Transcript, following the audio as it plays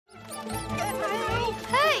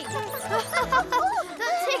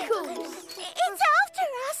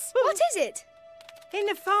In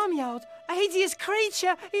the farmyard, a hideous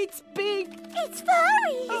creature. It's big. It's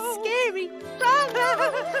furry. It's scary.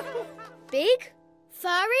 Run! Big,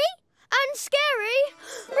 furry, and scary.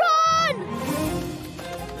 Run!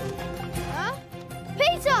 Huh?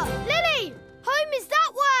 Peter! Lily! Home is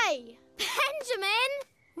that way! Benjamin!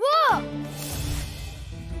 What?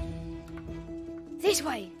 This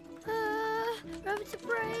way. Rabbits are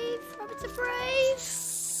brave. Rabbits are brave.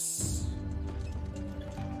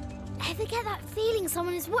 Ever get that feeling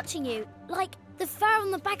someone is watching you? Like the fur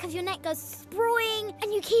on the back of your neck goes sprawling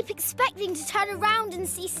and you keep expecting to turn around and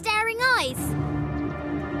see staring eyes.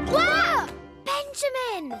 Wow!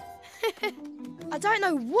 Benjamin! I don't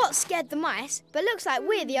know what scared the mice, but looks like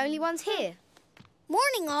we're the only ones here.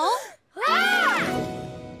 Morning, all.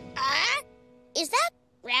 Is that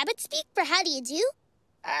rabbit speak for how do you do?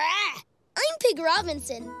 I'm Pig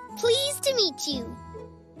Robinson. Pleased to meet you.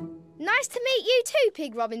 Nice to meet you too,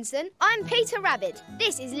 Pig Robinson. I'm Peter Rabbit.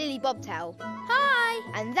 This is Lily Bobtail.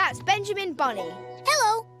 Hi. And that's Benjamin Bunny.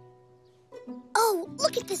 Hello. Oh,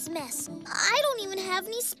 look at this mess. I don't even have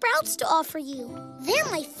any sprouts to offer you. They're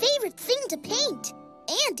my favorite thing to paint.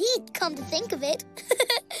 And eat, come to think of it.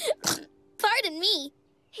 Pardon me.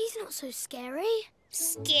 He's not so scary.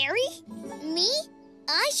 Scary? Me?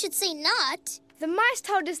 I should say not. The mice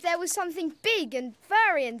told us there was something big and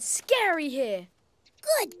furry and scary here.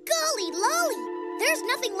 Good golly lolly! There's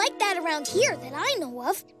nothing like that around here that I know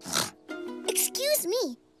of. Excuse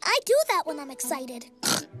me, I do that when I'm excited.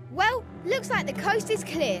 Well, looks like the coast is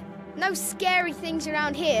clear. No scary things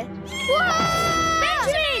around here. Whoa!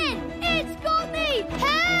 Benjamin! It's got me!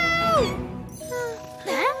 Help!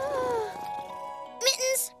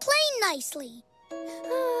 Mittens, play nicely.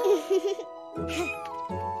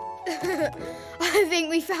 I think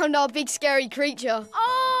we found our big scary creature.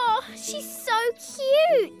 Oh, she's so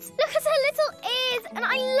cute. Look at her little ears, and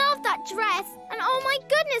I love that dress. And oh my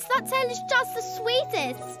goodness, that tail is just the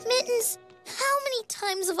sweetest. Mittens, how many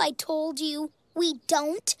times have I told you we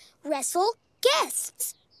don't wrestle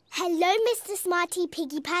guests? Hello, Mr. Smarty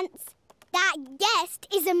Piggy Pants. That guest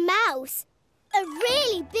is a mouse. A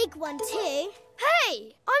really big one, too.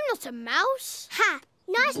 Hey, I'm not a mouse. Ha!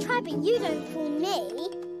 Nice try, but you don't fool me.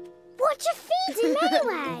 What you feed him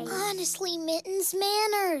anyway? Honestly, Mittens,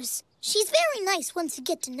 manners. She's very nice once you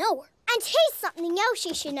get to know her. And here's something else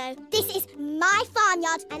you should know. This is my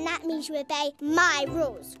farmyard, and that means you obey my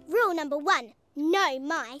rules. Rule number 1, no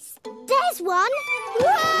mice. There's one.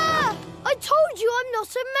 Whoa! I told you I'm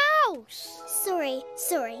not a mouse. Sorry.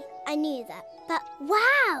 I knew that. But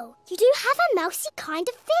wow, you do have a mousy kind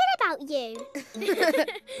of feel about you.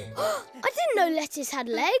 I didn't know lettuce had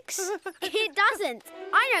legs. It doesn't.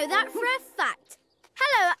 I know that for a fact.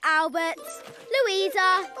 Hello, Albert,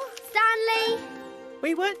 Louisa, Stanley.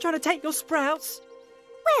 We weren't trying to take your sprouts.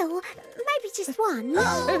 Well, maybe just one.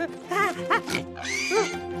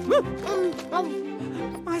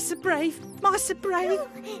 Mice are brave. Mice are brave.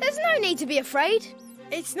 There's no need to be afraid.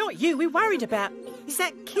 It's not you we're worried about. It's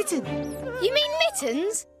that kitten. You mean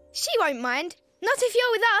Mittens? She won't mind. Not if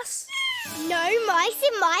you're with us. No mice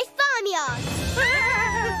in my farmyard.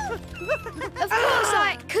 Of course,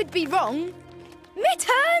 I could be wrong.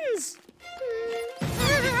 Mittens!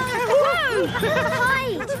 Whoa!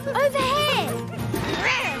 Hide! Over here!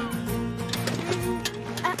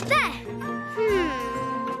 There!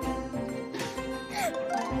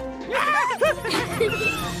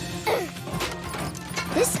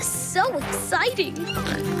 This is so exciting.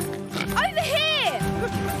 Over here!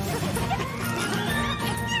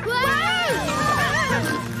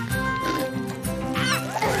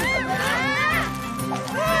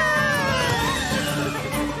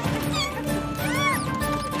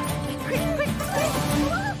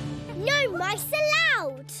 No mice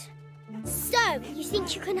allowed! So, you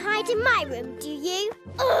think you can hide in my room, do you?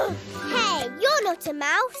 Hey, you're not a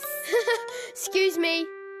mouse. Excuse me.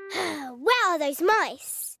 Where are those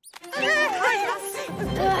mice?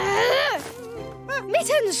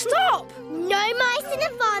 Mittens, stop! No mice in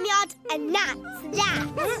the farmyard, and that's that.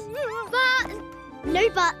 But no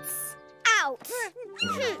buts. Out.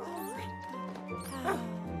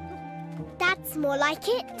 That's more like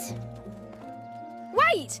it.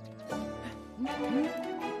 Wait!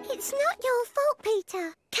 It's not your fault,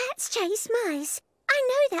 Peter. Cats chase mice. I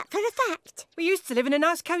know that for a fact. We used to live in a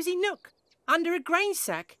nice cosy nook under a grain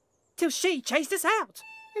sack till she chased us out.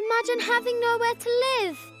 Imagine having nowhere to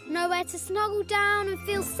live, nowhere to snuggle down and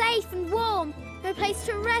feel safe and warm, no place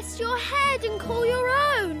to rest your head and call your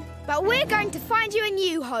own. But we're going to find you a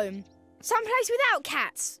new home, someplace without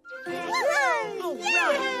cats. Oh,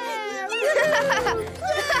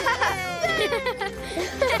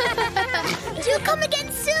 Do come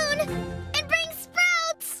again soon and bring sprouts!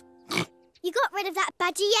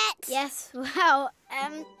 badger yet? Yes, well,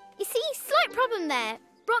 you see, slight problem there.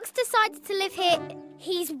 Brock's decided to live here.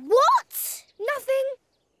 He's what? Nothing.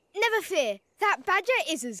 Never fear. That badger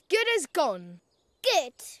is as good as gone.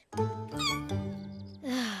 Good.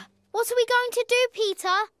 What are we going to do,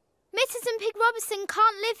 Peter? Mrs. and Pig Robertson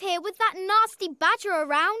can't live here with that nasty badger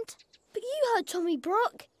around. But you heard Tommy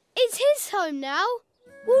Brock. It's his home now.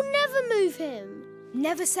 We'll never move him.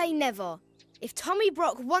 Never say never. If Tommy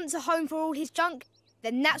Brock wants a home for all his junk,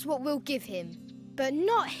 then that's what we'll give him. But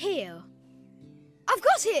not here. I've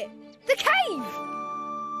got it! The cave!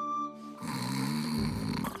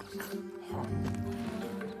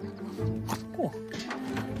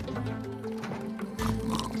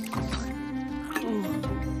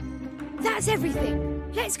 That's everything.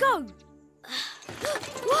 Let's go.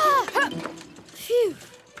 Phew.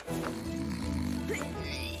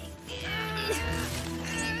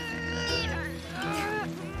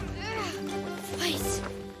 Wait.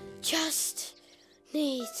 Just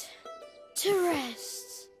need to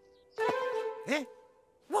rest.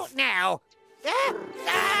 What now?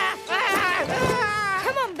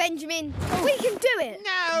 Come on, Benjamin. We can do it.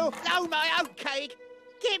 No, my own cake.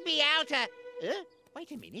 Get me out of...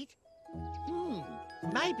 wait a minute.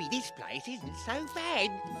 Maybe this place isn't so bad.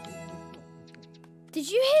 Did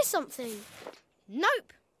you hear something?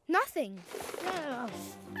 Nope, nothing.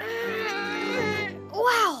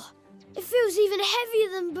 Wow! It feels even heavier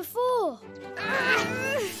than before.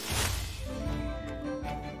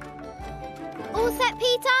 All set,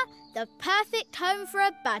 Peter? The perfect home for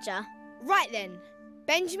a badger. Right then.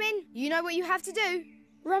 Benjamin, you know what you have to do.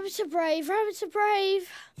 Rabbits are brave, rabbits are brave.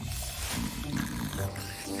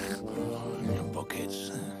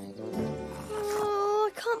 Buckets. Oh,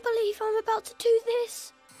 I can't believe I'm about to do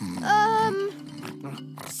this.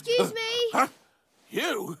 Excuse me. Huh?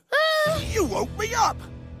 You? You woke me up!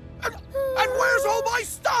 And where's all my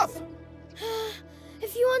stuff?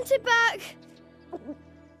 If you want it back,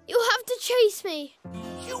 you'll have to chase me.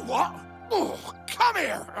 You what? Oh, come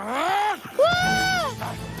here!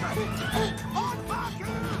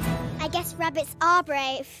 I guess rabbits are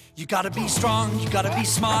brave. You gotta be strong, you gotta be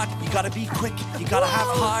smart, you gotta be quick, you gotta have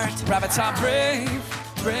heart. Rabbits are brave,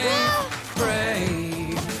 brave,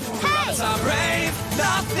 brave. Rabbits are brave,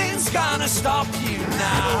 nothing's gonna stop you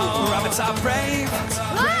now. Rabbits are brave,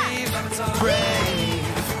 brave, brave.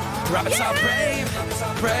 Rabbits are brave,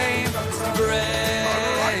 brave, brave.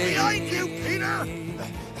 Right behind you, Peter!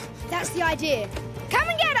 That's the idea. Come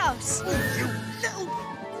and get us! You little...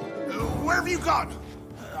 where have you gone?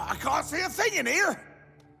 I can't see a thing in here.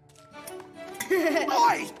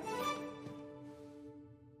 Oi!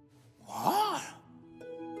 What?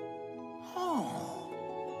 Oh.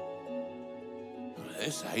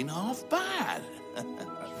 This ain't half bad.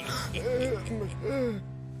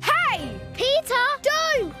 Hey! Peter!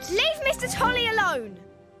 Don't! Leave Mr. Tolly alone.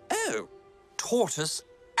 Oh, tortoise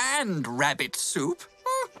and rabbit soup?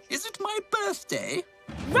 Is it my birthday?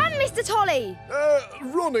 Run, Mr. Tolly!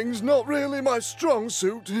 Running's not really my strong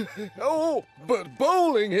suit. Oh, but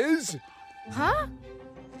bowling is. Huh?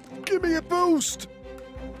 Give me a boost.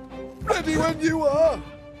 Ready when you are.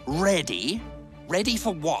 Ready? Ready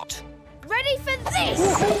for what? Ready for this!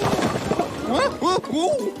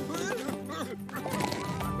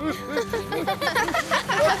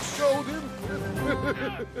 I showed him.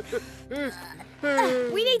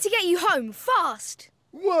 We need to get you home, fast!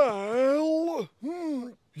 Well,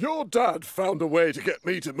 your dad found a way to get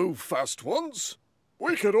me to move fast once.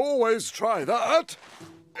 We could always try that,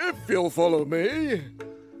 if you'll follow me.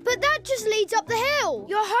 But that just leads up the hill.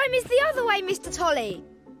 Your home is the other way, Mr. Tolly.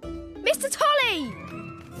 Mr. Tolly!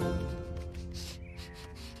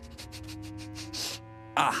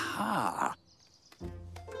 Aha!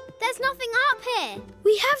 There's nothing up here.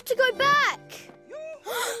 We have to go back.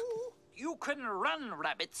 You can run,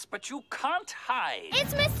 rabbits, but you can't hide.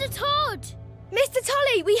 It's Mr. Todd. Mr.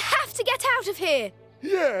 Tolly, we have to get out of here.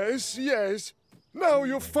 Yes, yes. Now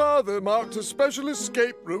your father marked a special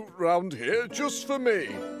escape route round here just for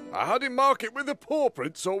me. I had him mark it with a paw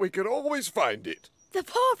print so we could always find it. The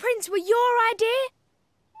paw prints were your idea?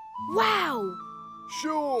 Wow.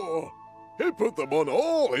 Sure. He put them on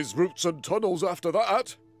all his routes and tunnels after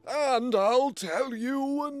that. And I'll tell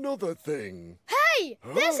you another thing. Hey,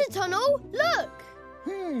 there's a tunnel. Look.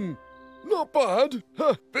 Not bad.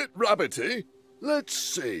 Bit rabbity. Let's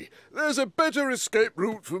see. There's a better escape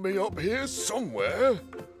route for me up here somewhere.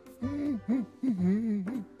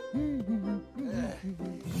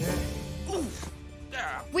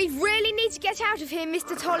 We really need to get out of here,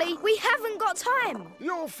 Mr. Tolly. We haven't got time.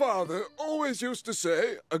 Your father always used to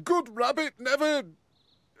say, a good rabbit never...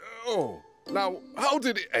 Oh, now, how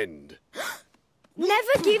did it end?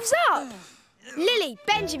 Never gives up. Lily,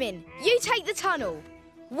 Benjamin, you take the tunnel.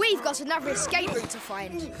 We've got another escape route to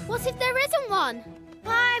find. What if there isn't one?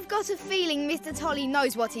 I've got a feeling Mr. Tolly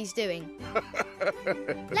knows what he's doing.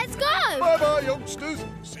 Let's go! Bye-bye, youngsters.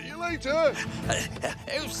 See you later.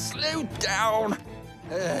 Oh, slow down.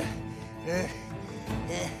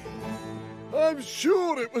 I'm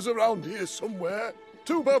sure it was around here somewhere.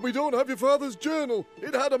 Too bad we don't have your father's journal.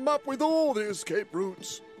 It had a map with all the escape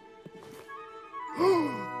routes.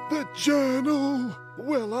 The journal!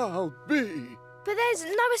 Well, I'll be. But there's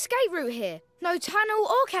no escape route here. No tunnel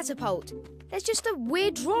or catapult. There's just a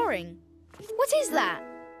weird drawing. What is that?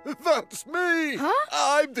 That's me! Huh?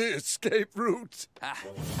 I'm the escape route.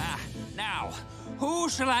 Now, who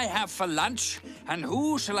shall I have for lunch and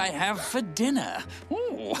who shall I have for dinner?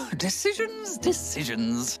 Ooh,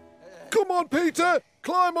 decisions. Come on, Peter!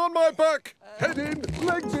 Climb on my back! Head in,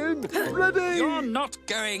 legs in, ready! You're not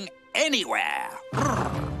going anywhere.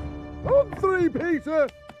 On three, Peter!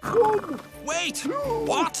 1, Wait, 2.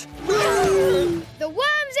 what? The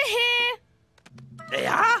worms are here! They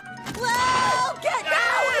are? Whoa! Get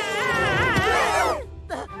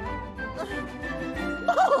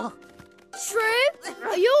Oh, Shrew,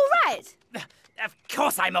 are you all right? of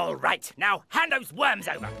course I'm all right. Now hand those worms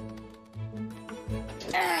over.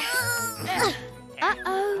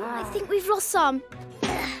 Uh-oh, I think we've lost some.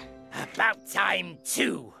 About time,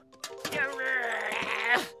 too.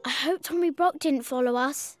 I hope Tommy Brock didn't follow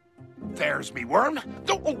us. There's me worm.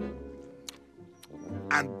 Oh.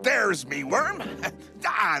 And there's me worm.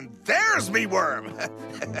 And there's me worm.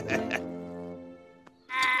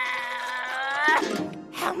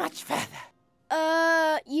 How much further?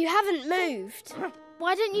 You haven't moved.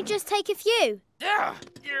 Why don't you just take a few?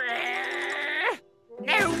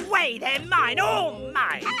 No way, they're mine, all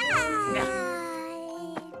mine.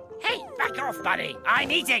 Hey, back off, buddy.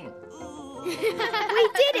 I'm eating. We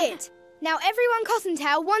did it! Now everyone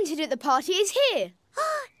Cottontail wanted at the party is here.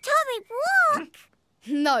 Tommy Brock!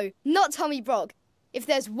 No, not Tommy Brock. If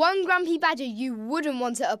there's one grumpy badger you wouldn't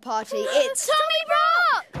want at a party, it's Tommy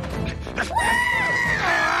Brock!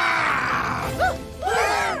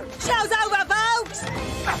 Show's over, folks!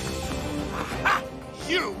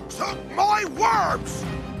 You took my worms.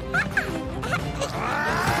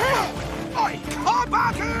 I come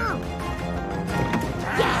back here.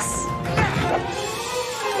 Yes!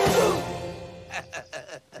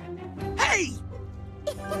 Hey!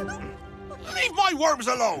 Leave my worms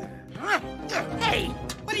alone. Hey,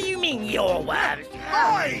 what do you mean your worms?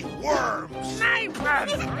 My worms. My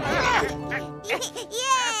worms.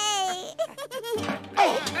 Yay!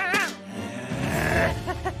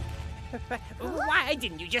 Why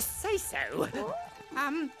didn't you just say so?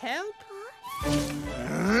 Help?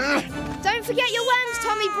 Don't forget your worms,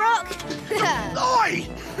 Tommy Brock! Oi!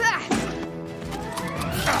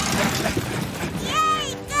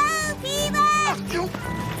 Yay! Go, Beaver! You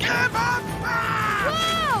give up!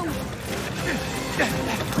 Whoa!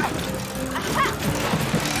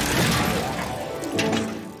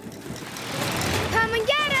 Come and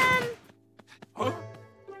get him! Huh?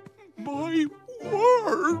 My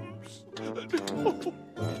worms!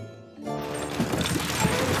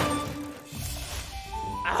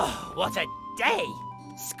 Oh, what a day!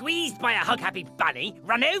 Squeezed by a hug-happy bunny,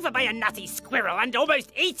 run over by a nutty squirrel, and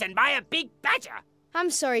almost eaten by a big badger. I'm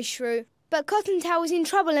sorry, Shrew, but Cottontail was in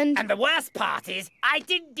trouble and... And the worst part is, I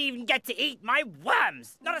didn't even get to eat my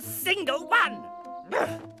worms. Not a single one.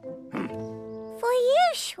 For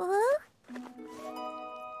you, Shrew.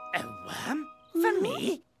 A worm? For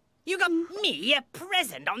me? You got me a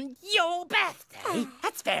present on your birthday?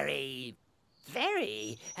 That's very...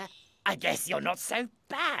 I guess you're not so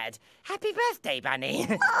bad. Happy birthday, Bunny.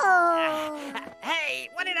 Oh. Hey,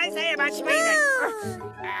 what did I say about squeezing?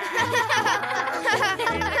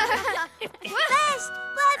 Best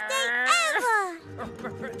birthday ever!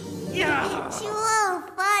 Yeah. So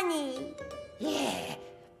funny. Yeah,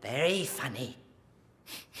 very funny.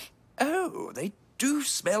 Oh, they do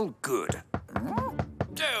smell good.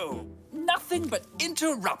 Oh, nothing but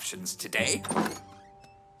interruptions today.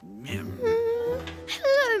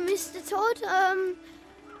 Hello, Mr. Todd.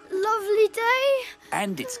 Lovely day.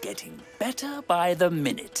 And it's getting better by the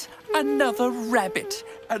minute. Another rabbit,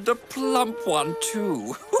 and a plump one,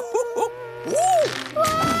 too.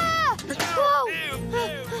 Ah! Whoa!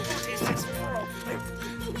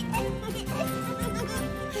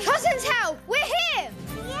 Cottontail, we're here!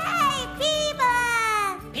 Yay,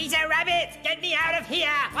 Beaver! Peter Rabbit, get me out of here!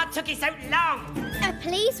 What took you so long? A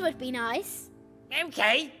please would be nice.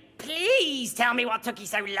 Okay, please tell me what took you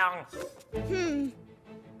so long.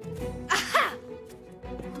 Aha!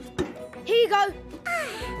 Here you go.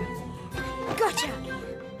 Gotcha.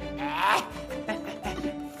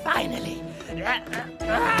 Finally.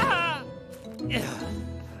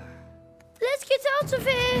 Let's get out of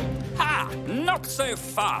here. Ha! Not so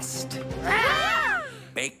fast.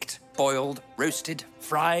 Baked, boiled, roasted,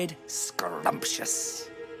 fried, scrumptious.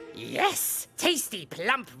 Yes, tasty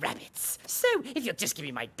plump rabbits. So, if you'll just give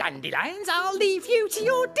me my dandelions, I'll leave you to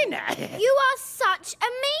your dinner. You are such a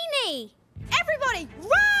meanie. Everybody,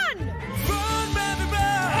 run! Run, baby,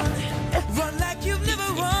 run! Run like you've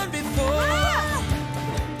never run before.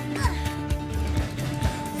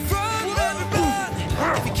 Run, baby, run!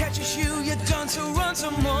 If you catch a shoe, you're done, so run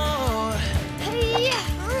some more.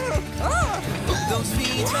 Those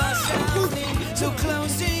feet are sounding so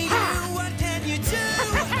close to you. What can you do?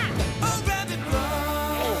 Oh, rabbit,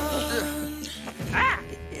 run!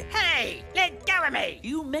 Hey, let go of me.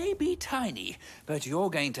 You may be tiny, but you're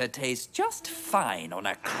going to taste just fine on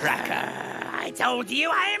a cracker. I told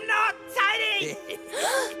you I am not tiny.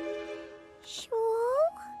 Sure.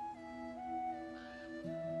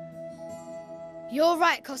 You're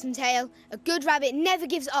right, Cottontail. A good rabbit never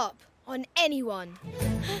gives up on anyone.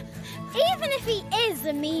 Even if he is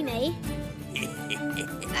a meanie.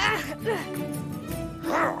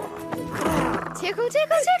 Tickle,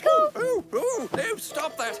 tickle, tickle. Oh, no,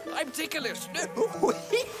 stop that. I'm ticklish.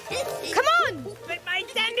 Come on. But my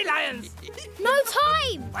dandelions. No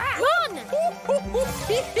time. Run.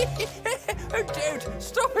 Oh, don't.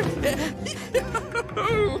 Stop it.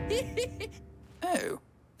 Oh,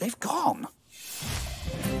 they've gone.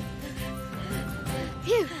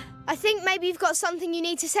 Phew. I think maybe you've got something you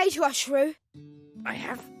need to say to us, Shrew. I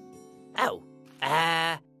have? Oh,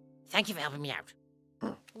 thank you for helping me out.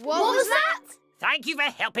 What was that? Thank you for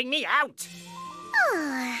helping me out.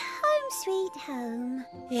 Home sweet home.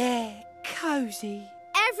 Yeah, cosy.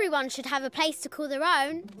 Everyone should have a place to call their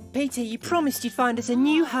own. Peter, you promised you'd find us a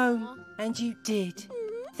new home, and you did.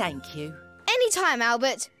 Thank you. Anytime,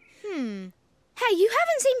 Albert. Hey, you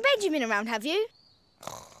haven't seen Benjamin around, have you?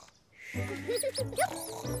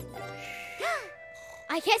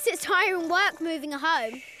 I guess it's tiring work moving a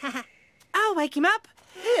home. I'll wake him up.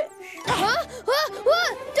 Huh?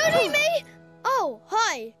 What? Don't eat me! Oh,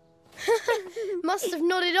 hi. Must have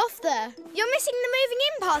nodded off there. You're missing the moving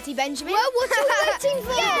in party, Benjamin. Well, what are you waiting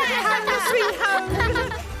for? Have a sweet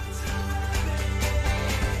home.